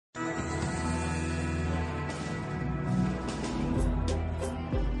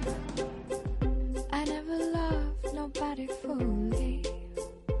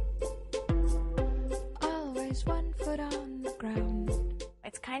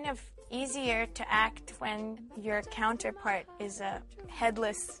of easier to act when your counterpart is a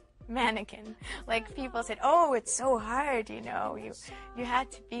headless mannequin. Like, people said, oh, it's so hard, you know, you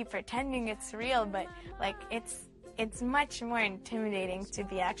had to be pretending it's real, but like it's much more intimidating to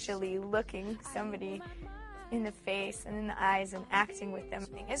be actually looking somebody in the face and in the eyes and acting with them.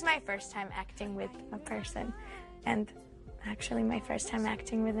 It's my first time acting with a person, and actually my first time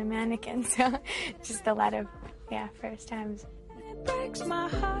acting with a mannequin, so just a lot of, first times. It breaks my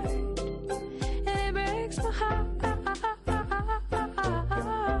heart, it breaks my heart,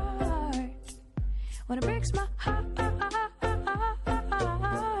 when it breaks my heart.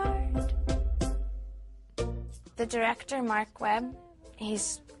 The director, Mark Webb,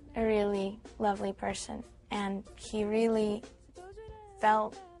 he's a really lovely person, and he really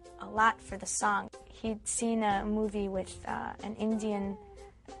felt a lot for the song. He'd seen a movie with an Indian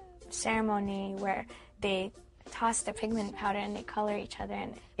ceremony where they toss the pigment powder and they color each other,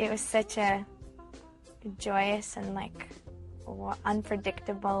 and it was such a joyous and like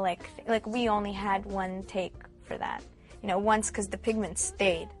unpredictable, like we only had one take for that, you know, once, because the pigment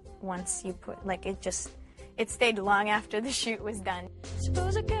stayed once you put, like, it stayed long after the shoot was done.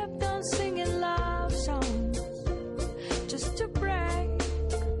 Suppose I kept on singing love songs just to break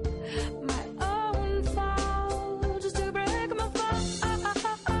my own fall, just to break my fall,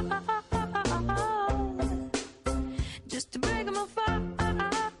 just to break my fall,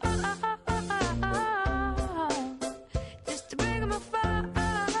 just to break my fall.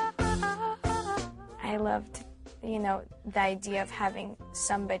 I loved, you know, the idea of having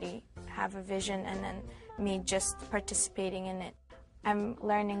somebody have a vision and then me just participating in it. I'm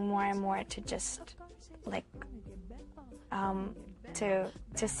learning more and more to just like to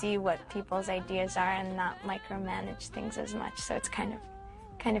see what people's ideas are and not micromanage things as much. So it's kind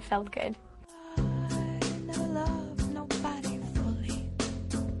of felt good. I never loved nobody fully.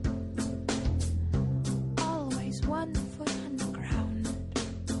 Always 1 foot on the ground.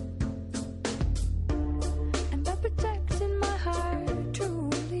 And by protecting my heart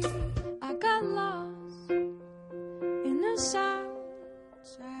truly, I got lost in the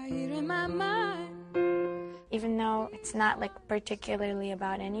sounds I hear in my mind. Even though it's not like particularly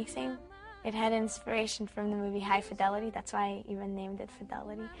about anything, it had inspiration from the movie High Fidelity. That's why I even named it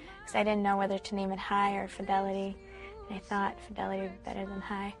Fidelity, because I didn't know whether to name it High or Fidelity, and I thought Fidelity would be better than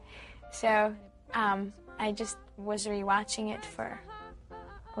High. So I just was rewatching it for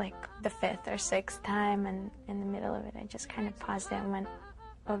like the 5th or 6th time, and in the middle of it I just kind of paused it and went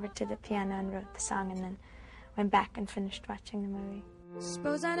over to the piano and wrote the song, and then went back and finished watching the movie.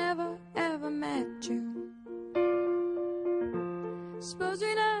 Suppose I never ever met you. Suppose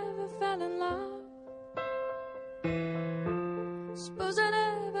we never fell in love. Suppose I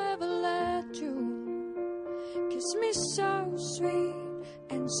never ever let you kiss me so sweet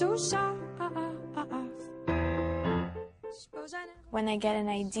and so soft. Suppose I never... When I get an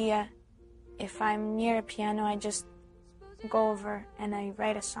idea, if I'm near a piano, I just go over and I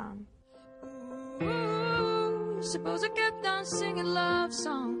write a song. Ooh, suppose I kept on singing love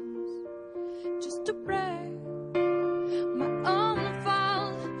songs just to break my own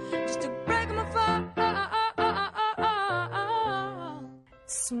fall, just to break my fall.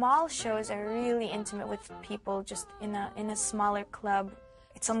 Small shows are really intimate with people, just in a smaller club.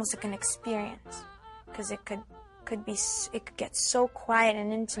 It's almost like an experience, because it could get so quiet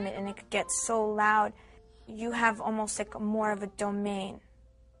and intimate, and it could get so loud. You have almost like more of a domain,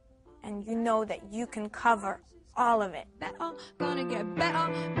 and you know that you can cover all of it. Better, gonna get better,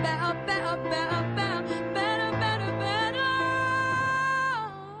 better, better, better, better, better, better, better.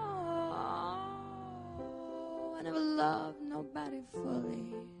 I never loved nobody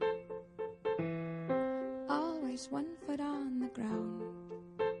fully. Always 1 foot on the ground.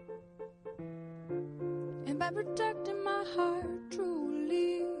 And by protecting my heart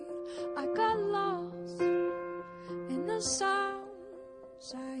truly, I got lost in the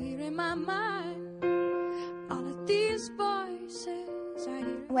sounds I hear in my mind. All of these voices I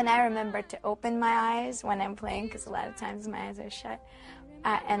hear. When I remember to open my eyes when I'm playing, because a lot of times my eyes are shut,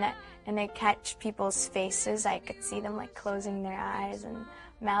 and I catch people's faces, I could see them like closing their eyes and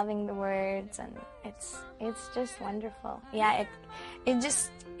mouthing the words, and it's just wonderful. Yeah, it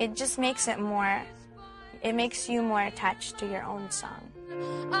just makes it more. It makes you more attached to your own song.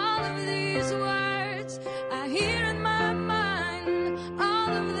 All of these words I hear in my mind, all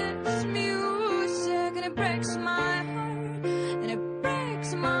of this music, and it breaks my heart, and it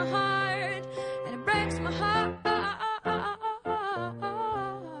breaks my heart, and it breaks my heart,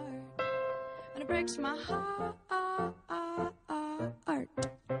 and it breaks my heart,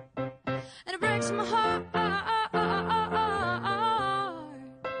 and it breaks my heart.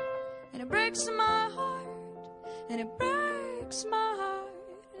 breaks my heart, and it breaks my heart,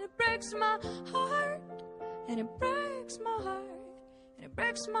 and it breaks my heart, and it breaks my heart, and it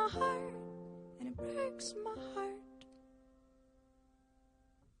breaks my heart, and it breaks my heart.